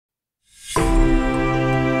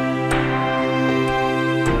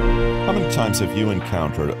many times have you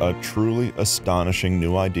encountered a truly astonishing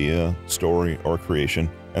new idea, story, or creation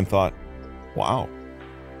and thought, wow,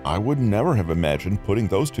 I would never have imagined putting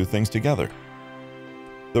those two things together?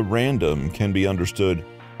 The random can be understood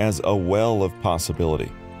as a well of possibility,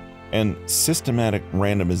 and systematic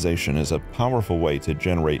randomization is a powerful way to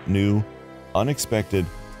generate new, unexpected,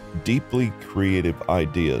 deeply creative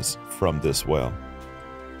ideas from this well.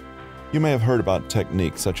 You may have heard about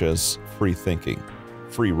techniques such as free thinking,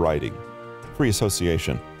 free writing, free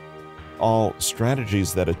association, all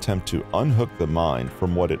strategies that attempt to unhook the mind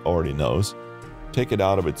from what it already knows, take it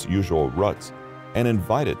out of its usual ruts, and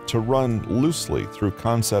invite it to run loosely through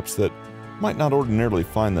concepts that might not ordinarily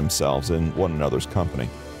find themselves in one another's company.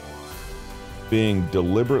 Being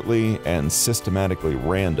deliberately and systematically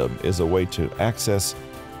random is a way to access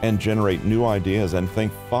and generate new ideas and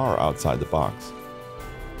think far outside the box.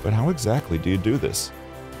 But how exactly do you do this?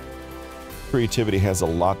 Creativity has a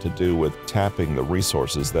lot to do with tapping the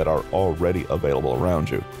resources that are already available around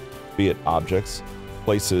you, be it objects,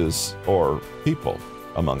 places, or people,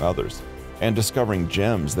 among others, and discovering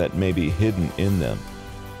gems that may be hidden in them.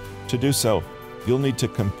 To do so, you'll need to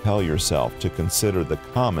compel yourself to consider the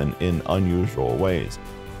common in unusual ways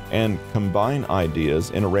and combine ideas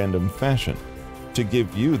in a random fashion to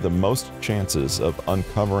give you the most chances of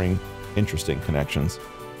uncovering interesting connections.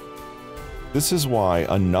 This is why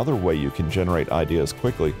another way you can generate ideas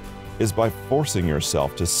quickly is by forcing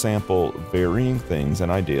yourself to sample varying things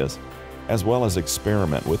and ideas, as well as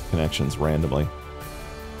experiment with connections randomly.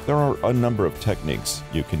 There are a number of techniques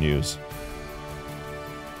you can use.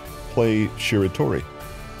 Play shiritori.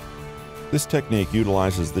 This technique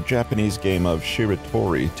utilizes the Japanese game of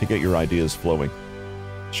shiritori to get your ideas flowing.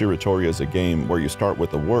 Shiritori is a game where you start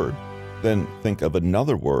with a word, then think of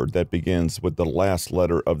another word that begins with the last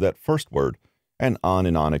letter of that first word, and on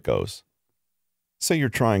it goes. Say you're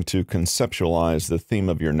trying to conceptualize the theme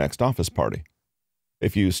of your next office party.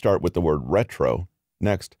 If you start with the word retro,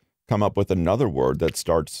 next come up with another word that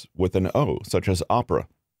starts with an O, such as opera.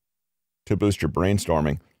 To boost your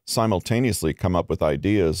brainstorming, simultaneously come up with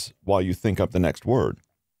ideas while you think up the next word.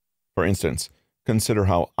 For instance, consider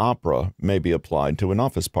how opera may be applied to an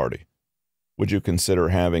office party. Would you consider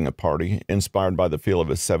having a party inspired by the feel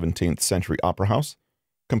of a 17th century opera house,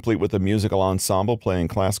 complete with a musical ensemble playing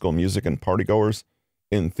classical music and partygoers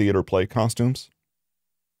in theater play costumes?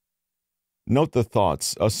 Note the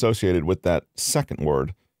thoughts associated with that second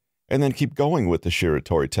word, and then keep going with the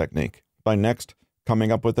shiritori technique by next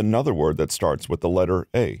coming up with another word that starts with the letter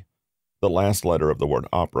A, the last letter of the word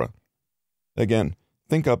opera. Again,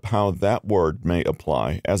 think up how that word may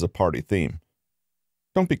apply as a party theme.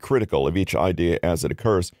 Don't be critical of each idea as it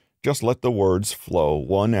occurs, just let the words flow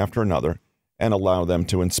one after another and allow them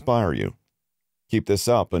to inspire you. Keep this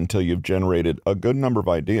up until you've generated a good number of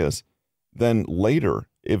ideas, then later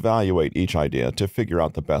evaluate each idea to figure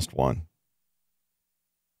out the best one.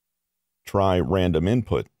 Try random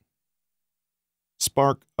input.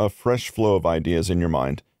 Spark a fresh flow of ideas in your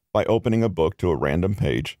mind by opening a book to a random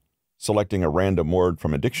page, selecting a random word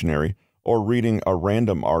from a dictionary, or reading a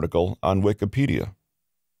random article on Wikipedia.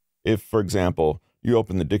 If, for example, you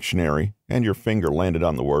open the dictionary and your finger landed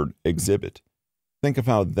on the word exhibit, think of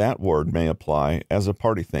how that word may apply as a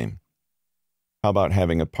party theme. How about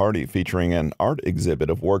having a party featuring an art exhibit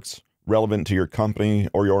of works relevant to your company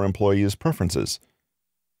or your employees' preferences?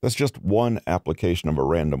 That's just one application of a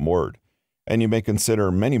random word, and you may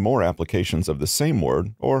consider many more applications of the same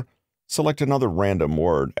word, or select another random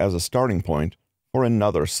word as a starting point for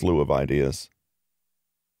another slew of ideas.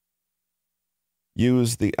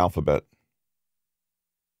 Use the alphabet.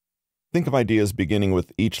 Think of ideas beginning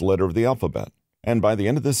with each letter of the alphabet, and by the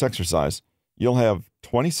end of this exercise, you'll have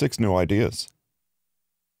 26 new ideas.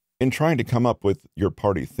 In trying to come up with your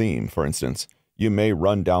party theme, for instance, you may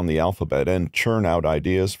run down the alphabet and churn out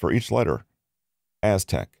ideas for each letter.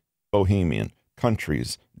 Aztec, Bohemian,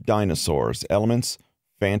 countries, dinosaurs, elements,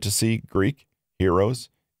 fantasy, Greek, heroes,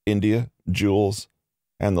 India, jewels,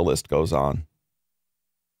 and the list goes on.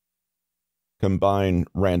 Combine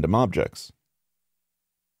random objects.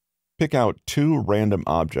 Pick out two random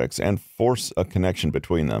objects and force a connection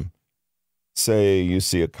between them. Say you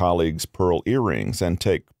see a colleague's pearl earrings and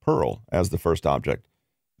take pearl as the first object.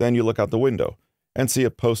 Then you look out the window and see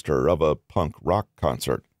a poster of a punk rock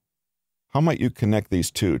concert. How might you connect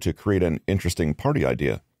these two to create an interesting party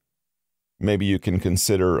idea? Maybe you can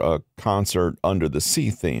consider a concert under the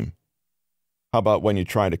sea theme. How about when you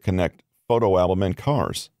try to connect photo album and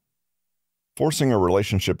cars? Forcing a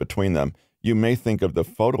relationship between them, you may think of the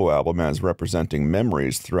photo album as representing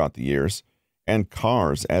memories throughout the years, and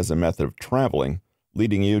cars as a method of traveling,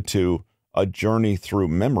 leading you to a journey through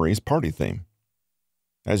memories party theme.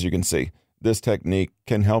 As you can see, this technique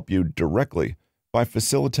can help you directly by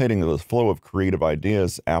facilitating the flow of creative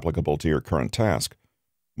ideas applicable to your current task.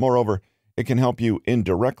 Moreover, it can help you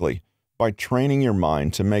indirectly by training your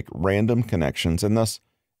mind to make random connections and thus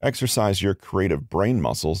exercise your creative brain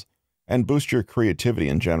muscles and boost your creativity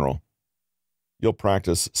in general. You'll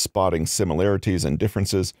practice spotting similarities and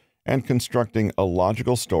differences and constructing a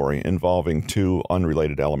logical story involving two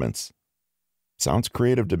unrelated elements. Sounds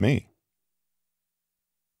creative to me.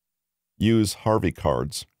 Use Harvey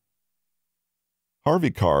cards.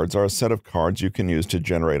 Harvey cards are a set of cards you can use to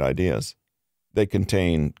generate ideas. They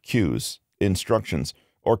contain cues, instructions,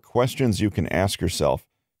 or questions you can ask yourself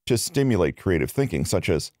to stimulate creative thinking, such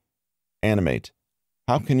as animate.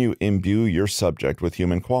 How can you imbue your subject with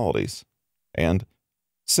human qualities? And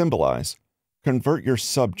symbolize. Convert your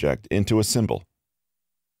subject into a symbol.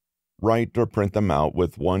 Write or print them out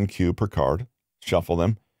with one cue per card, shuffle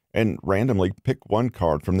them, and randomly pick one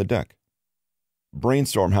card from the deck.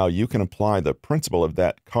 Brainstorm how you can apply the principle of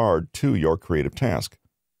that card to your creative task.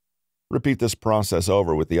 Repeat this process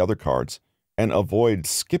over with the other cards, and avoid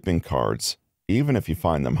skipping cards, even if you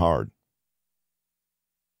find them hard.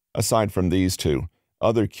 Aside from these two,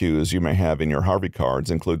 other cues you may have in your Harvey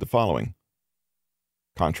cards include the following: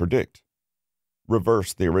 contradict.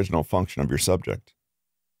 Reverse the original function of your subject.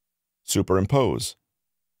 Superimpose.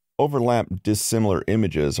 Overlap dissimilar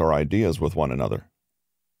images or ideas with one another.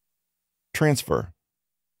 Transfer.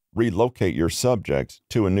 Relocate your subject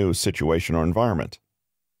to a new situation or environment.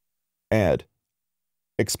 Add.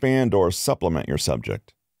 Expand or supplement your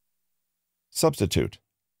subject. Substitute.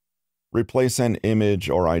 Replace an image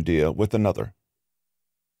or idea with another.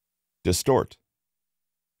 Distort.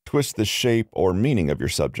 Twist the shape or meaning of your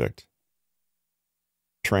subject.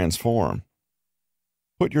 Transform.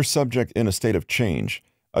 Put your subject in a state of change,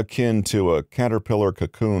 akin to a caterpillar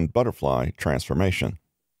cocoon butterfly transformation.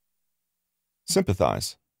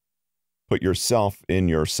 Sympathize. Put yourself in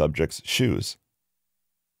your subject's shoes.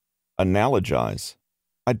 Analogize.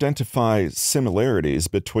 Identify similarities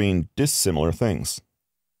between dissimilar things.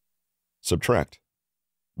 Subtract.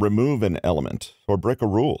 Remove an element or break a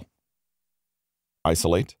rule.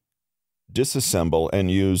 Isolate. Disassemble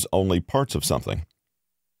and use only parts of something.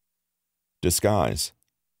 Disguise.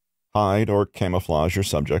 Hide or camouflage your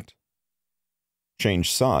subject.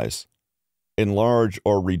 Change size. Enlarge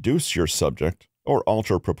or reduce your subject or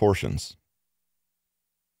alter proportions.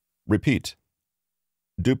 Repeat.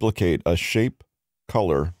 Duplicate a shape,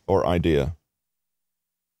 color, or idea.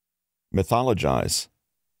 Mythologize.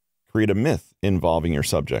 Create a myth involving your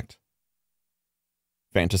subject.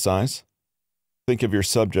 Fantasize. Think of your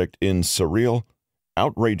subject in surreal,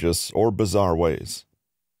 outrageous, or bizarre ways.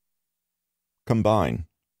 Combine.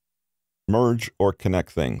 Merge or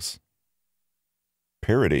connect things.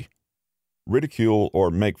 Parody. Ridicule or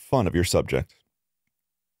make fun of your subject.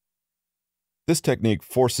 This technique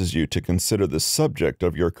forces you to consider the subject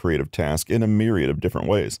of your creative task in a myriad of different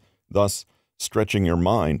ways, thus stretching your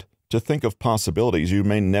mind to think of possibilities you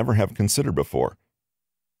may never have considered before.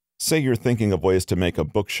 Say you're thinking of ways to make a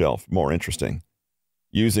bookshelf more interesting.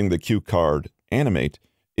 Using the cue card, animate,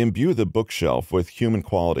 imbue the bookshelf with human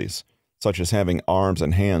qualities, such as having arms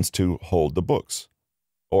and hands to hold the books.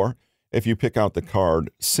 Or, if you pick out the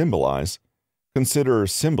card, symbolize, consider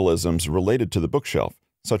symbolisms related to the bookshelf,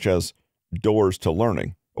 such as doors to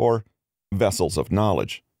learning or vessels of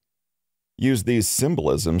knowledge. Use these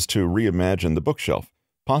symbolisms to reimagine the bookshelf,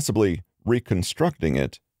 possibly reconstructing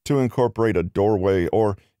it to incorporate a doorway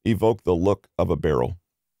or evoke the look of a barrel.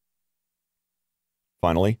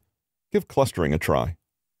 Finally, give clustering a try.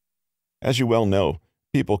 As you well know,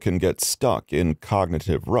 people can get stuck in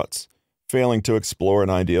cognitive ruts, failing to explore an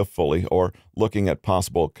idea fully or looking at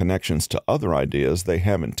possible connections to other ideas they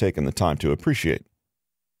haven't taken the time to appreciate.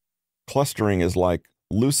 Clustering is like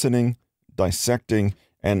loosening, dissecting,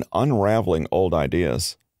 and unraveling old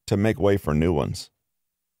ideas to make way for new ones.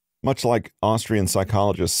 Much like Austrian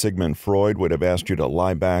psychologist Sigmund Freud would have asked you to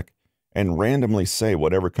lie back and randomly say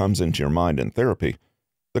whatever comes into your mind in therapy,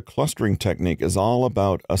 the clustering technique is all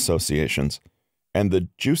about associations, and the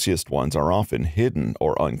juiciest ones are often hidden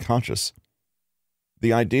or unconscious.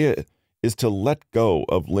 The idea is to let go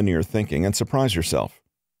of linear thinking and surprise yourself.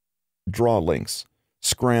 Draw links,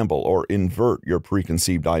 scramble or invert your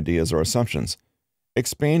preconceived ideas or assumptions.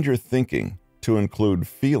 Expand your thinking to include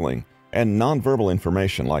feeling and nonverbal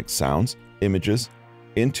information like sounds, images,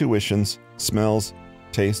 intuitions, smells,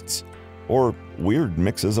 tastes, or weird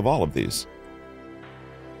mixes of all of these.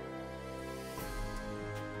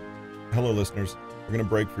 Hello, listeners. We're going to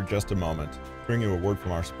break for just a moment, bring you a word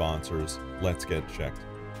from our sponsors, Let's Get Checked.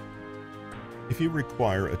 If you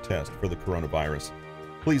require a test for the coronavirus,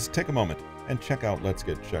 please take a moment and check out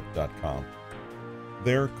letsgetchecked.com.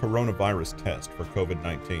 Their coronavirus test for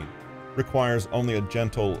COVID-19 requires only a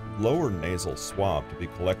gentle lower nasal swab to be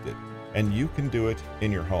collected, and you can do it in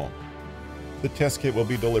your home. The test kit will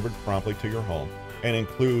be delivered promptly to your home and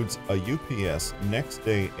includes a UPS next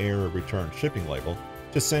day air return shipping label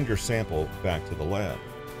to send your sample back to the lab.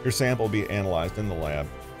 Your sample will be analyzed in the lab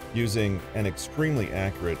using an extremely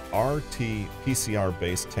accurate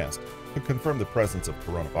RT-PCR-based test to confirm the presence of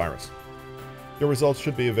coronavirus. Your results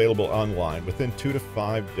should be available online within 2 to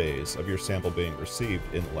 5 days of your sample being received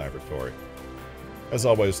in the laboratory. As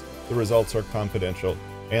always, the results are confidential,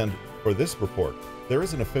 and for this report, there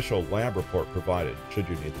is an official lab report provided should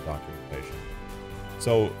you need the documentation.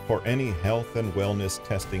 So, for any health and wellness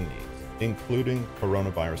testing needs, including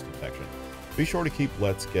coronavirus detection, be sure to keep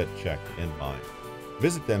Let's Get Checked in mind.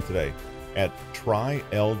 Visit them today at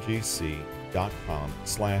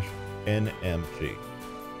trylgc.com/NMG.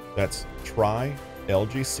 That's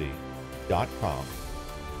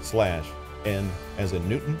trylgc.com/N as in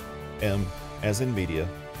Newton, M as in media,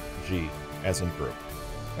 G as in group.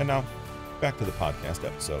 And now, back to the podcast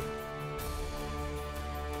episode.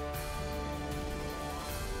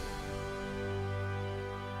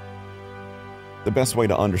 The best way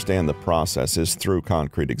to understand the process is through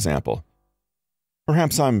concrete example.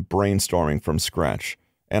 Perhaps I'm brainstorming from scratch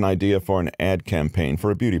an idea for an ad campaign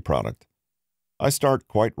for a beauty product. I start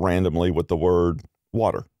quite randomly with the word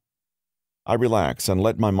water. I relax and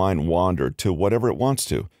let my mind wander to whatever it wants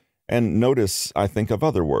to, and notice I think of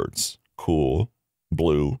other words: cool,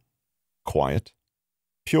 blue, quiet,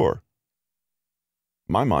 pure.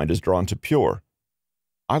 My mind is drawn to pure.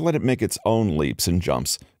 I let it make its own leaps and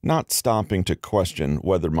jumps, not stopping to question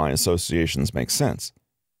whether my associations make sense.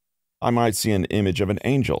 I might see an image of an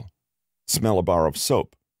angel, smell a bar of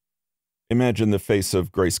soap, imagine the face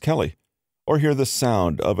of Grace Kelly, or hear the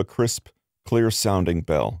sound of a crisp, clear-sounding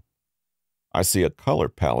bell. I see a color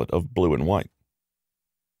palette of blue and white.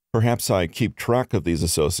 Perhaps I keep track of these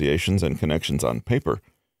associations and connections on paper,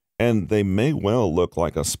 and they may well look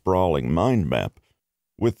like a sprawling mind map,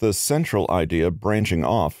 with the central idea branching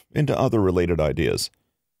off into other related ideas.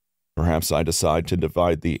 Perhaps I decide to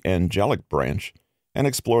divide the angelic branch and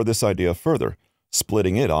explore this idea further,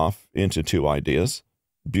 splitting it off into 2 ideas: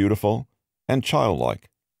 beautiful and childlike.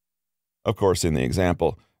 Of course, in the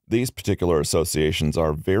example, these particular associations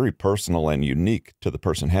are very personal and unique to the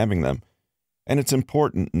person having them, and it's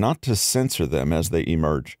important not to censor them as they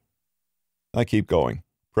emerge. I keep going,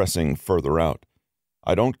 pressing further out.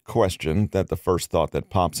 I don't question that the first thought that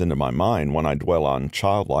pops into my mind when I dwell on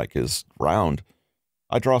childlike is round.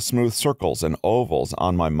 I draw smooth circles and ovals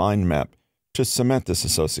on my mind map to cement this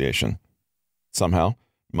association. Somehow,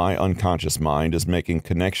 my unconscious mind is making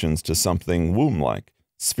connections to something womb-like,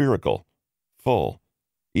 spherical, full,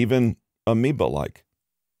 even amoeba-like.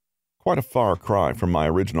 Quite a far cry from my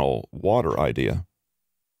original water idea.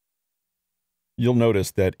 You'll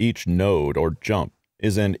notice that each node or jump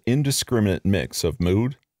is an indiscriminate mix of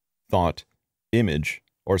mood, thought, image,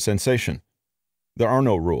 or sensation. There are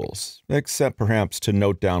no rules, except perhaps to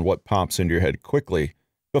note down what pops into your head quickly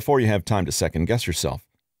before you have time to second-guess yourself.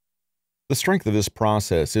 The strength of this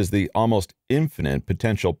process is the almost infinite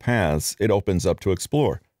potential paths it opens up to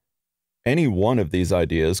explore. Any one of these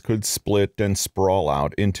ideas could split and sprawl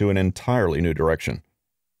out into an entirely new direction.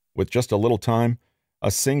 With just a little time,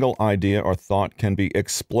 a single idea or thought can be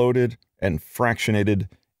exploded and fractionated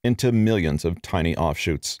into millions of tiny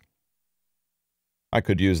offshoots. I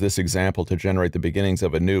could use this example to generate the beginnings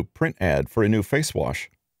of a new print ad for a new face wash.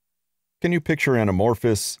 Can you picture an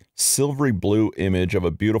amorphous, silvery blue image of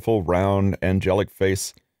a beautiful, round, angelic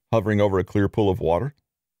face hovering over a clear pool of water?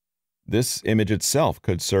 This image itself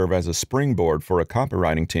could serve as a springboard for a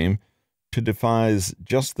copywriting team to devise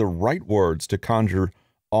just the right words to conjure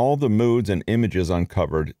all the moods and images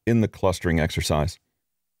uncovered in the clustering exercise.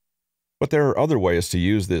 But there are other ways to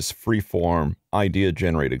use this free-form,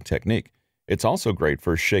 idea-generating technique. It's also great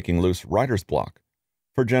for shaking loose writer's block,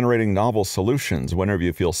 for generating novel solutions whenever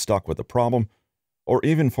you feel stuck with a problem, or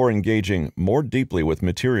even for engaging more deeply with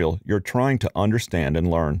material you're trying to understand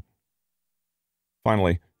and learn.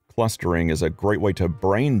 Finally, clustering is a great way to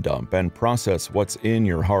brain dump and process what's in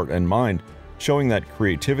your heart and mind, showing that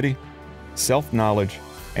creativity, self-knowledge,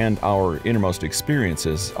 and our innermost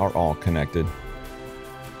experiences are all connected.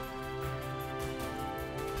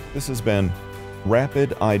 This has been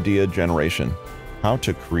Rapid Idea Generation: How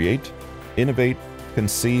to Create, Innovate,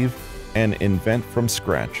 Conceive, and Invent from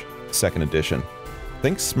Scratch, 2nd edition.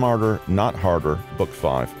 Think Smarter, Not Harder, Book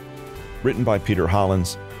 5. Written by Peter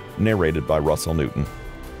Hollins, narrated by Russell Newton.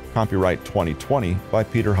 Copyright 2020 by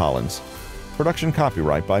Peter Hollins. Production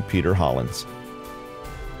copyright by Peter Hollins.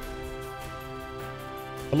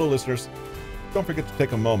 Hello, listeners. Don't forget to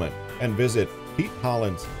take a moment and visit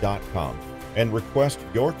PeteHollins.com and request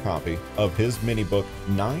your copy of his mini-book,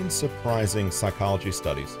 9 Surprising Psychology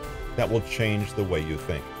Studies That Will Change the Way You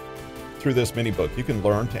Think. Through this mini-book, you can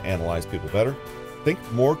learn to analyze people better, think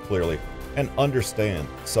more clearly, and understand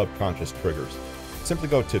subconscious triggers. Simply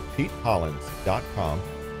go to PeteHollins.com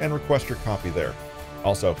and request your copy there.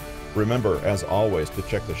 Also, remember, as always, to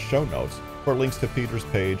check the show notes for links to Peter's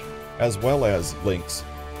page, as well as links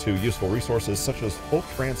to useful resources such as full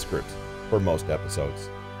transcripts for most episodes.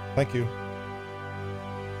 Thank you.